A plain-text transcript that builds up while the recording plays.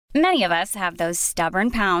Many of us have those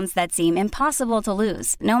stubborn pounds that seem impossible to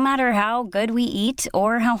lose, no matter how good we eat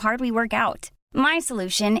or how hard we work out. My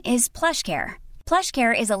solution is PlushCare.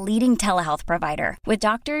 PlushCare is a leading telehealth provider with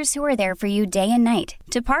doctors who are there for you day and night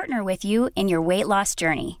to partner with you in your weight loss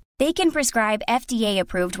journey. They can prescribe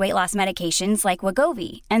FDA-approved weight loss medications like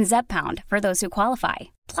Wegovy and Zepbound for those who qualify.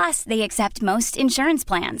 Plus, they accept most insurance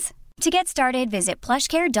plans. To get started, visit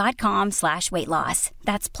plushcare.com/weightloss.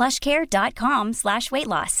 That's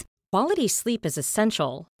plushcare.com/weightloss. Quality sleep is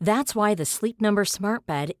essential. That's why the Sleep Number Smart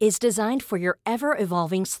Bed is designed for your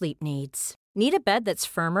ever-evolving sleep needs. Need a bed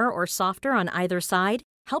that's firmer or softer on either side?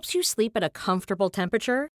 Helps you sleep at a comfortable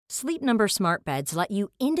temperature? Sleep Number Smart Beds let you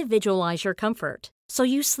individualize your comfort, so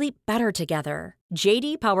you sleep better together.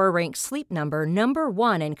 JD Power ranks Sleep Number number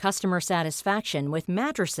 1 in customer satisfaction with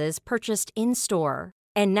mattresses purchased in-store.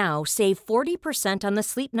 And now, save 40% on the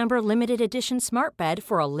Sleep Number Limited Edition Smart Bed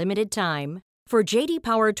for a limited time. For JD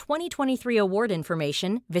Power 2023 award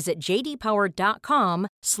information, visit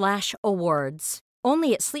jdpower.com/awards.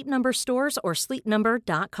 Only at Sleep Number stores or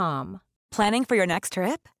sleepnumber.com. Planning for your next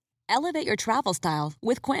trip? Elevate your travel style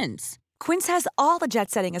with Quince. Quince has all the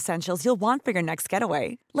jet-setting essentials you'll want for your next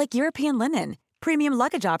getaway, like European linen, premium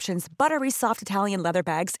luggage options, buttery soft Italian leather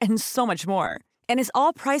bags, and so much more. And is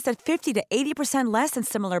all priced at 50 to 80% less than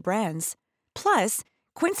similar brands. Plus,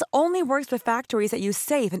 Quince only works with factories that use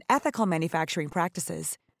safe and ethical manufacturing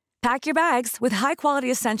practices. Pack your bags with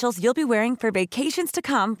high-quality essentials you'll be wearing for vacations to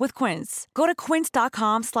come with Quince. Go to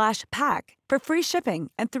quince.com/pack for free shipping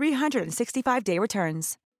and 365-day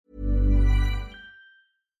returns.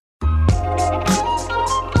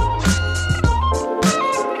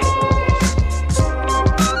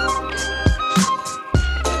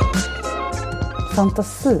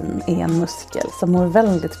 Fantasin är en muskel som mår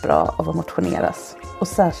väldigt bra av att motioneras, och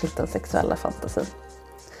särskilt den sexuella fantasin.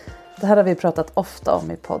 Det här har vi pratat ofta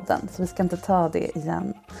om i podden, så vi ska inte ta det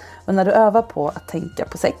igen. Men när du övar på att tänka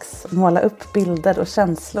på sex, måla upp bilder och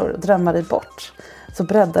känslor och drömma dig bort, så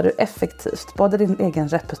breddar du effektivt både din egen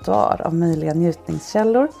repertoar av möjliga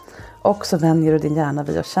njutningskällor, och så vänjer du din hjärna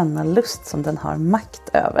vid att känna lust som den har makt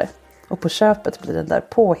över. Och på köpet blir den där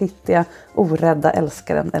påhittiga, orädda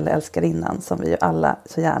älskaren eller älskarinnan som vi ju alla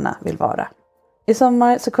så gärna vill vara. I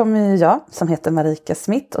sommar så kommer ju jag, som heter Marika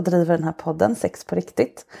Smith och driver den här podden Sex på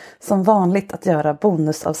riktigt, som vanligt att göra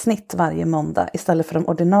bonusavsnitt varje måndag istället för de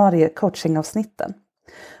ordinarie coachingavsnitten.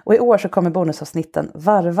 Och i år så kommer bonusavsnitten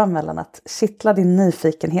varva mellan att kittla din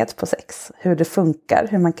nyfikenhet på sex, hur det funkar,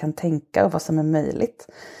 hur man kan tänka och vad som är möjligt,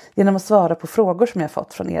 genom att svara på frågor som jag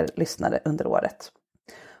fått från er lyssnare under året.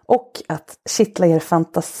 Och att kittla er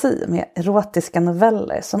fantasi med erotiska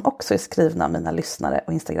noveller som också är skrivna av mina lyssnare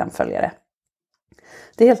och Instagram-följare.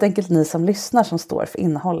 Det är helt enkelt ni som lyssnar som står för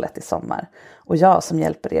innehållet i sommar, och jag som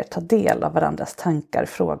hjälper er ta del av varandras tankar,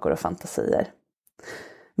 frågor och fantasier.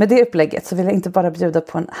 Med det upplägget så vill jag inte bara bjuda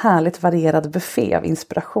på en härligt varierad buffé av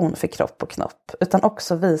inspiration för kropp och knopp, utan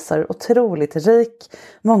också visa hur otroligt rik,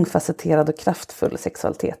 mångfacetterad och kraftfull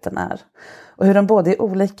sexualiteten är. Och hur de både är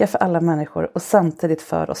olika för alla människor och samtidigt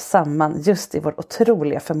för oss samman just i vår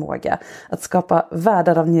otroliga förmåga att skapa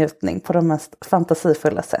världar av njutning på de mest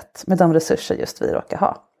fantasifulla sätt med de resurser just vi råkar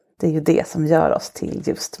ha. Det är ju det som gör oss till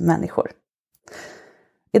just människor.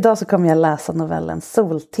 Idag så kommer jag läsa novellen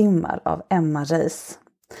Soltimmar av Emma Reis.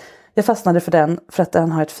 Jag fastnade för den för att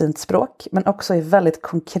den har ett fint språk, men också är väldigt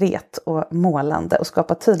konkret och målande och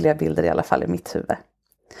skapar tydliga bilder, i alla fall i mitt huvud.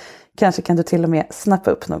 Kanske kan du till och med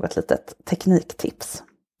snappa upp något litet tekniktips.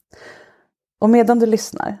 Och medan du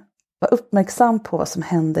lyssnar, var uppmärksam på vad som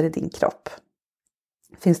händer i din kropp.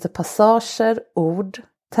 Finns det passager, ord,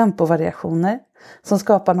 tempovariationer som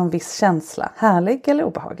skapar någon viss känsla, härlig eller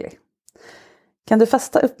obehaglig? Kan du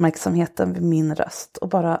fästa uppmärksamheten vid min röst och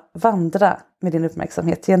bara vandra med din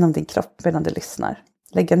uppmärksamhet genom din kropp medan du lyssnar?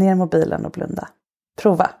 Lägga ner mobilen och blunda.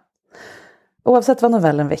 Prova! Oavsett vad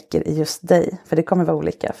novellen väcker i just dig, för det kommer vara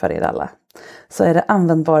olika för er alla, så är det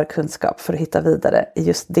användbar kunskap för att hitta vidare i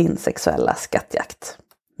just din sexuella skattjakt.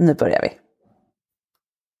 Nu börjar vi!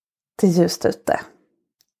 Det är ljust ute.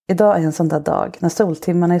 Idag är en sån där dag när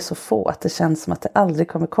soltimmarna är så få att det känns som att det aldrig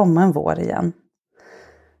kommer komma en vår igen.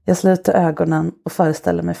 Jag sluter ögonen och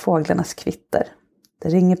föreställer mig fåglarnas kvitter. Det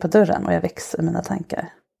ringer på dörren och jag väcks i mina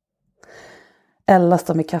tankar. Ella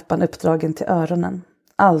står med kappan uppdragen till öronen.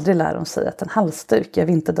 Aldrig lär hon sig att en halsduk gör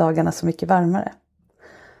vinterdagarna så mycket varmare.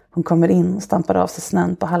 Hon kommer in och stampar av sig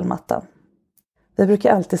snön på hallmattan. Vi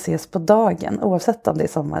brukar alltid ses på dagen, oavsett om det är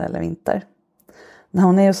sommar eller vinter. När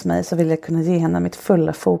hon är hos mig så vill jag kunna ge henne mitt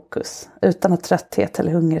fulla fokus, utan att trötthet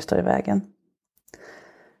eller hunger står i vägen.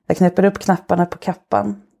 Jag knäpper upp knapparna på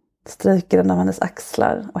kappan, stryker den av hennes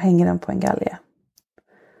axlar och hänger den på en galge.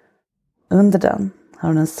 Under den har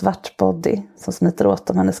hon en svart body som smiter åt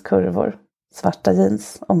om hennes kurvor, svarta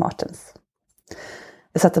jeans och Martens.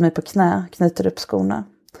 Jag sätter mig på knä, knyter upp skorna.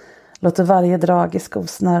 Låter varje drag i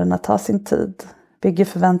skosnörena ta sin tid, bygger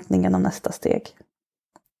förväntningen om nästa steg.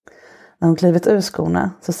 När hon klivit ur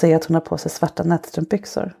skorna så ser jag att hon har på sig svarta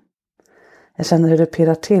nätstrumpbyxor. Jag känner hur det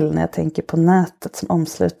pirrar till när jag tänker på nätet som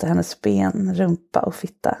omsluter hennes ben, rumpa och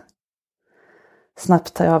fitta.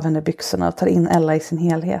 Snabbt tar jag av henne byxorna och tar in Ella i sin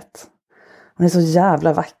helhet. Hon är så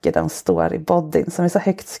jävla vacker där hon står i bodyn som är så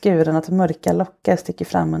högt skuren att mörka lockar sticker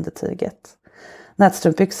fram under tyget.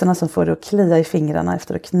 Nätstrumpbyxorna som får det att klia i fingrarna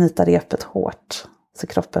efter att knyta repet hårt så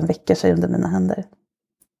kroppen väcker sig under mina händer.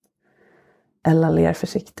 Ella ler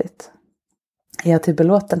försiktigt. Är jag till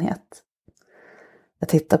belåtenhet? Jag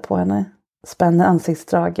tittar på henne, spänner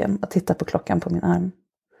ansiktsdragen och tittar på klockan på min arm.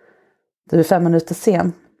 Du är 5 minuter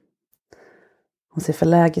sen. Hon ser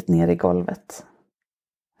förläget ner i golvet.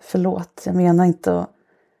 Förlåt, jag menar inte att...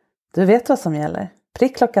 Du vet vad som gäller.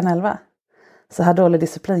 Prick klockan 11. Så här dålig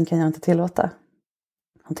disciplin kan jag inte tillåta.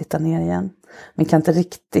 Hon tittar ner igen, men kan inte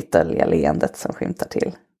riktigt dölja leendet som skymtar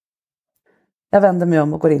till. Jag vänder mig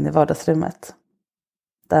om och går in i vardagsrummet.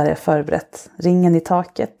 Där är jag förberett. Ringen i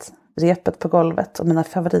taket, repet på golvet och mina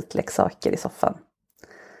favoritleksaker i soffan.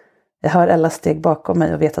 Jag hör Ellas steg bakom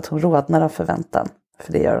mig och vet att hon rodnar av förväntan,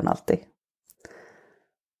 för det gör hon alltid.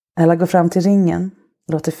 Ella går fram till ringen,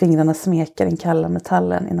 låter fingrarna smeka den kalla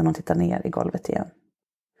metallen innan hon tittar ner i golvet igen.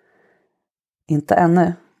 Inte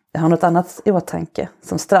ännu. Jag har något annat i åtanke,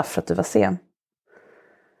 som straff för att du var sen.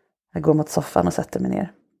 Jag går mot soffan och sätter mig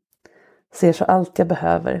ner. Ser så allt jag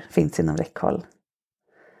behöver finns inom räckhåll.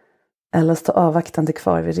 Ella står avvaktande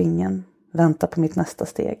kvar vid ringen, väntar på mitt nästa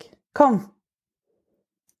steg. Kom!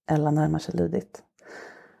 Ella närmar sig lydigt.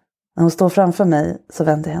 När hon står framför mig så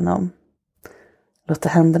vänder jag henne om. Låter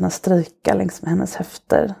händerna stryka längs med hennes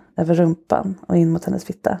höfter, över rumpan och in mot hennes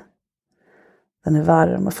fitta. Den är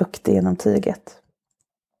varm och fuktig genom tyget.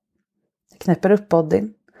 Jag knäpper upp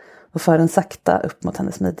bodyn och för den sakta upp mot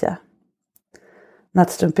hennes midja.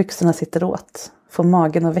 Nätstrumpbyxorna sitter åt, får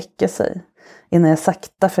magen att väcka sig innan jag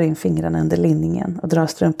sakta för in fingrarna under linningen och drar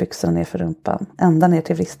strumpbyxorna ner för rumpan, ända ner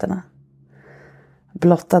till vristerna.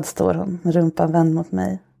 Blottad står hon med rumpan vänd mot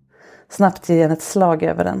mig. Snabbt ger jag ett slag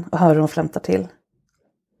över den och hör hur hon flämtar till.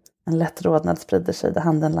 En lätt rodnad sprider sig där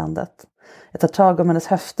handen landat. Jag tar tag om hennes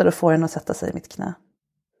höfter och får henne att sätta sig i mitt knä.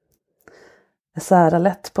 Jag särar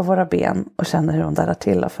lätt på våra ben och känner hur hon darrar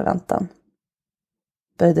till av förväntan.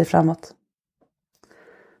 Böj dig framåt.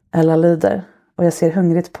 Ella lyder och jag ser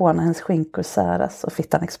hungrigt på när hennes skinkor säras och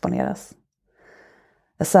fittan exponeras.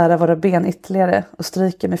 Jag särar våra ben ytterligare och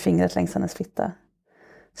stryker med fingret längs hennes fitta.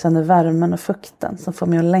 Känner värmen och fukten som får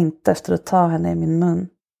mig att längta efter att ta henne i min mun,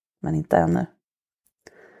 men inte ännu.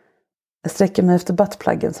 Jag sträcker mig efter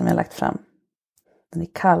buttpluggen som jag lagt fram. Den är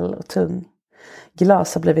kall och tung.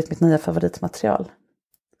 Glas har blivit mitt nya favoritmaterial.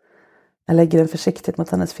 Jag lägger den försiktigt mot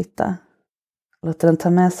hennes fitta. Låter den ta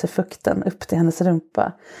med sig fukten upp till hennes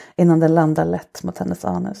rumpa innan den landar lätt mot hennes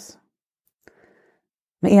anus.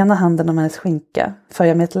 Med ena handen om hennes skinka för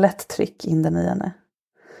jag med ett lätt tryck in den i henne.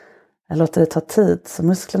 Jag låter det ta tid så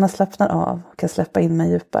musklerna slappnar av och kan släppa in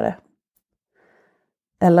mig djupare.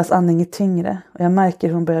 Ellas andning är tyngre och jag märker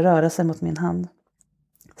hur hon börjar röra sig mot min hand.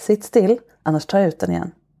 Sitt still, annars tar jag ut den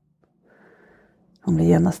igen. Hon blir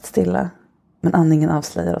genast stilla, men andningen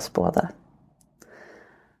avslöjar oss båda.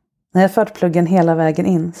 När jag fört pluggen hela vägen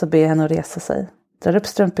in så ber jag henne att resa sig, drar upp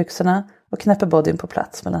strumpbyxorna och knäpper bodyn på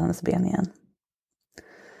plats mellan hennes ben igen.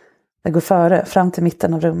 Jag går före, fram till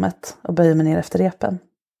mitten av rummet och böjer mig ner efter repen.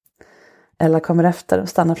 Ella kommer efter och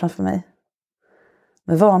stannar framför mig.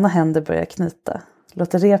 Med vana händer börjar jag knyta,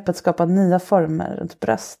 låter repet skapa nya former runt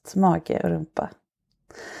bröst, mage och rumpa.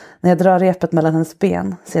 När jag drar repet mellan hennes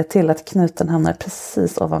ben ser jag till att knuten hamnar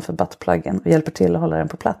precis ovanför buttpluggen och hjälper till att hålla den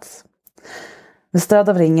på plats. Med stöd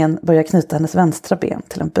av ringen börjar jag knyta hennes vänstra ben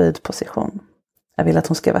till en böjd position. Jag vill att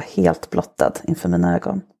hon ska vara helt blottad inför mina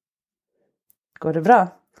ögon. Går det bra?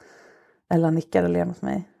 Ella nickar och ler mot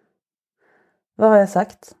mig. Vad har jag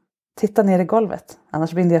sagt? Titta ner i golvet,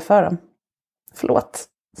 annars binder jag för dem. Förlåt,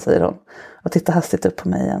 säger hon och tittar hastigt upp på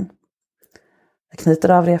mig igen. Jag knyter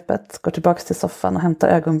av repet, går tillbaka till soffan och hämtar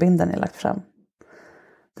ögonbinden jag lagt fram.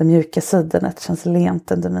 Det mjuka sidenet känns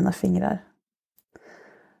lent under mina fingrar.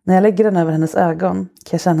 När jag lägger den över hennes ögon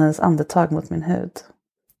kan jag känna hennes andetag mot min hud.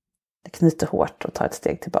 Jag knyter hårt och tar ett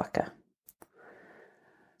steg tillbaka.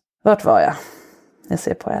 Vart var jag? Jag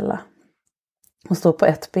ser på Ella. Hon står på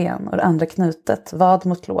ett ben och det andra knutet, vad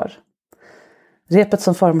mot lår. Repet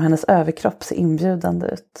som formar hennes överkropp ser inbjudande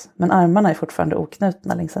ut, men armarna är fortfarande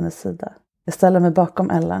oknutna längs hennes sida. Jag ställer mig bakom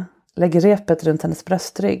Ella, lägger repet runt hennes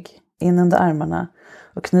bröstrygg, in under armarna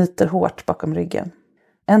och knyter hårt bakom ryggen.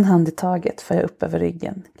 En hand i taget för jag upp över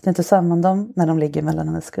ryggen, knyter samman dem när de ligger mellan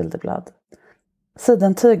hennes skulderblad.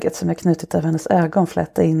 Sidentyget som jag knutit över hennes ögon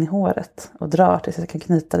flätar in i håret och drar tills jag kan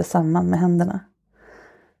knyta det samman med händerna.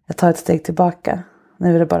 Jag tar ett steg tillbaka.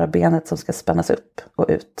 Nu är det bara benet som ska spännas upp och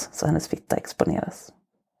ut så hennes fitta exponeras.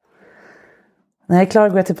 När jag är klar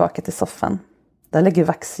går jag tillbaka till soffan. Där ligger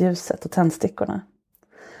vaxljuset och tändstickorna.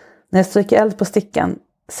 När jag stryker eld på stickan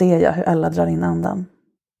ser jag hur Ella drar in andan.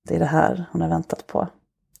 Det är det här hon har väntat på.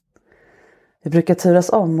 Vi brukar turas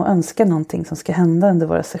om och önska någonting som ska hända under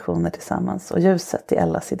våra sessioner tillsammans och ljuset är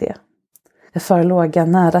Ellas idé. Jag för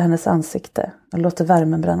lågan nära hennes ansikte och låter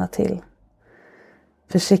värmen bränna till.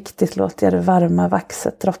 Försiktigt låter jag det varma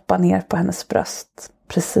vaxet droppa ner på hennes bröst,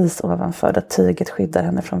 precis ovanför där tyget skyddar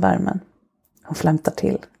henne från värmen. Hon flämtar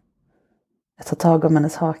till. Jag tar tag om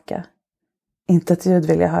hennes haka. Inte ett ljud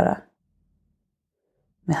vill jag höra.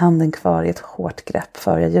 Med handen kvar i ett hårt grepp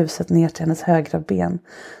för jag ljuset ner till hennes högra ben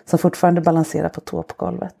som fortfarande balanserar på tå på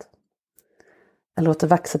golvet. Jag låter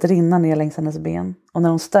vaxet rinna ner längs hennes ben och när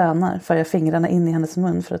hon stönar för jag fingrarna in i hennes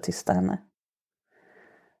mun för att tysta henne.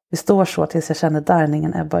 Vi står så tills jag känner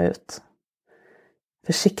darrningen ebba ut.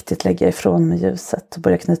 Försiktigt lägger jag ifrån mig ljuset och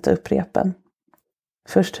börjar knyta upp repen.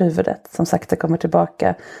 Först huvudet som sakta kommer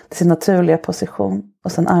tillbaka till sin naturliga position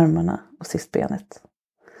och sen armarna och sist benet.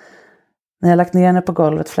 När jag lagt ner henne på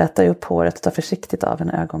golvet flätar jag upp håret och tar försiktigt av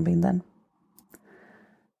henne ögonbindeln.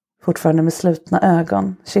 Fortfarande med slutna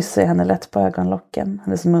ögon kysser jag henne lätt på ögonlocken,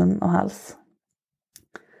 hennes mun och hals.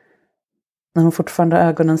 När hon fortfarande har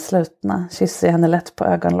ögonen slutna kysser jag henne lätt på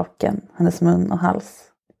ögonlocken, hennes mun och hals.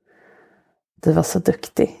 Du var så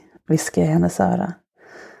duktig, viskar jag i hennes öra.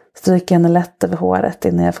 Stryker henne lätt över håret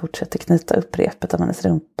innan jag fortsätter knyta upp repet av hennes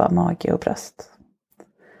rumpa, mage och bröst.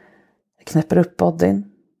 Jag knäpper upp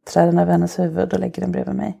bodyn, trär den över hennes huvud och lägger den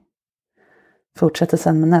bredvid mig. Fortsätter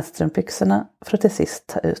sedan med nätstrumpbyxorna för att till sist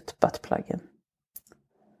ta ut buttpluggen.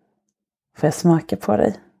 Får jag smaka på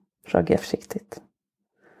dig? Frågar jag försiktigt.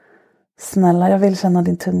 Snälla, jag vill känna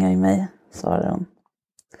din tunga i mig, svarar hon.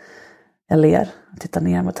 Jag ler och tittar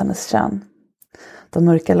ner mot hennes kön. De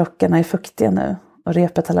mörka lockarna är fuktiga nu och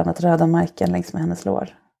repet har lämnat röda märken längs med hennes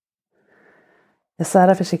lår. Jag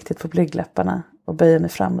särar försiktigt på blygdläpparna och böjer mig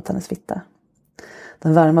fram mot hennes fitta.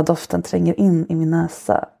 Den varma doften tränger in i min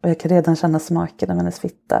näsa och jag kan redan känna smaken av hennes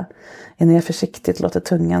fitta innan jag försiktigt låter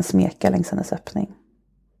tungan smeka längs hennes öppning.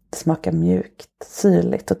 Det smakar mjukt,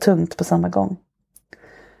 syrligt och tungt på samma gång.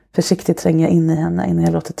 Försiktigt tränger jag in i henne innan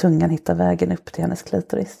jag låter tungan hitta vägen upp till hennes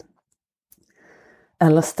klitoris.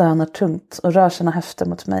 Ella stönar tungt och rör sina höfter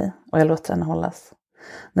mot mig och jag låter henne hållas.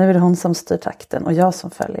 Nu är det hon som styr takten och jag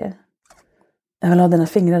som följer. Jag vill ha dina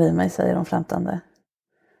fingrar i mig, säger hon flämtande.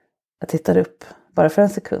 Jag tittar upp, bara för en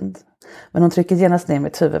sekund, men hon trycker genast ner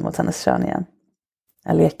mitt huvud mot hennes kön igen.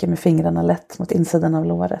 Jag leker med fingrarna lätt mot insidan av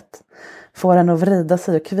låret, får henne att vrida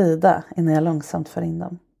sig och kvida innan jag långsamt för in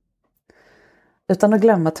dem. Utan att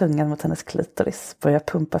glömma tungan mot hennes klitoris börjar jag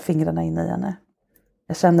pumpa fingrarna in i henne.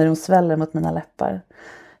 Jag känner hur hon sväller mot mina läppar,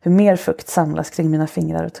 hur mer fukt samlas kring mina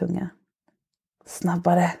fingrar och tunga.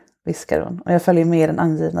 Snabbare, viskar hon och jag följer med i den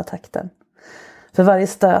angivna takten. För varje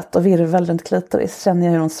stöt och virvel runt klitoris känner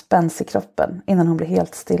jag hur hon spänns i kroppen innan hon blir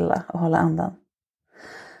helt stilla och håller andan.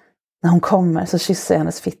 När hon kommer så kysser jag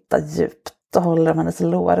hennes fitta djupt och håller om hennes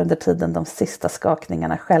lår under tiden de sista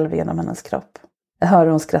skakningarna själv genom hennes kropp. Jag hör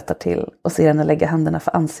hur hon skrattar till och ser henne lägga händerna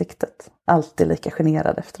för ansiktet, alltid lika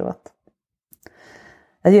generad efteråt.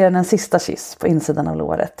 Jag ger henne en sista kyss på insidan av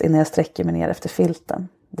låret innan jag sträcker mig ner efter filten,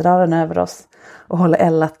 drar den över oss och håller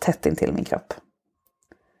Ella tätt in till min kropp.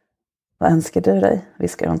 Vad önskar du dig?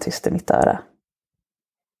 Viskar hon tyst i mitt öra.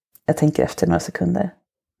 Jag tänker efter några sekunder.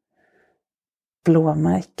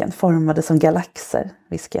 Blåmärken formade som galaxer,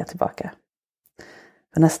 viskar jag tillbaka.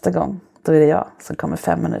 För nästa gång, då är det jag som kommer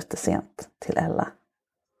 5 minuter sent till Ella.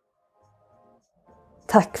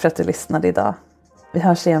 Tack för att du lyssnade idag. Vi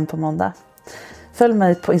hörs igen på måndag. Följ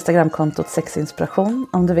mig på Instagramkontot sexinspiration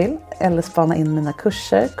om du vill. Eller spana in mina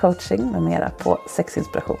kurser, coaching med mera på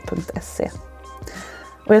sexinspiration.se.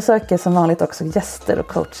 Och jag söker som vanligt också gäster och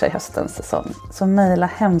coacher i höstens säsong. Så mejla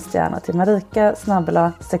hemskt gärna till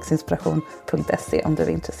marika@sexinspiration.se om du är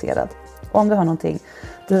intresserad. Och om du har någonting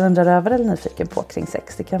du undrar över eller nyfiken på kring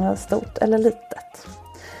sex, det kan vara stort eller litet.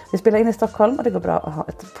 Vi spelar in i Stockholm och det går bra att ha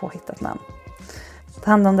ett påhittat namn.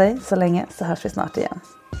 Ta hand om dig så länge, så hörs vi snart igen.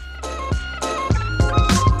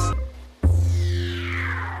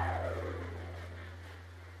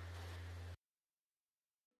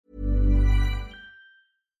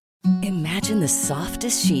 Imagine the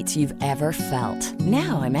softest sheets you've ever felt.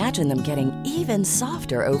 Now imagine them getting even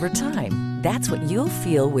softer over time. That's what you'll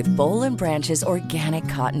feel with Boll & Branch's organic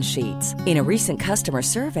cotton sheets. In a recent customer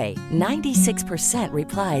survey, 96%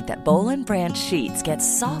 replied that Boll & Branch sheets get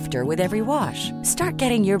softer with every wash. Start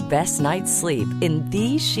getting your best night's sleep in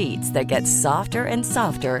these sheets that get softer and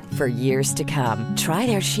softer for years to come. Try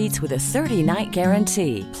their sheets with a 30-night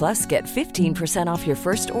guarantee. Plus, get 15% off your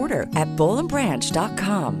first order at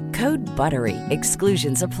bollandbranch.com. Code BUTTERY.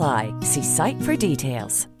 Exclusions apply. See site for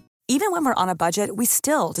details. Even when we're on a budget, we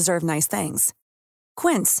still deserve nice things.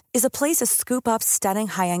 Quince is a place to scoop up stunning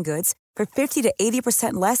high-end goods for 50 to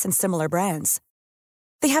 80% less than similar brands.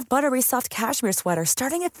 They have buttery soft cashmere sweaters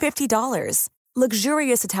starting at $50,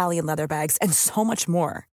 luxurious Italian leather bags, and so much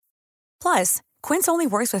more. Plus, Quince only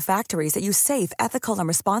works with factories that use safe, ethical, and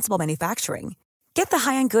responsible manufacturing. Get the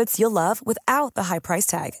high-end goods you'll love without the high price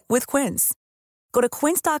tag with Quince. Go to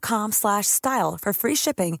quince.com/style for free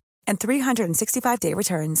shipping and 365-day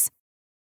returns.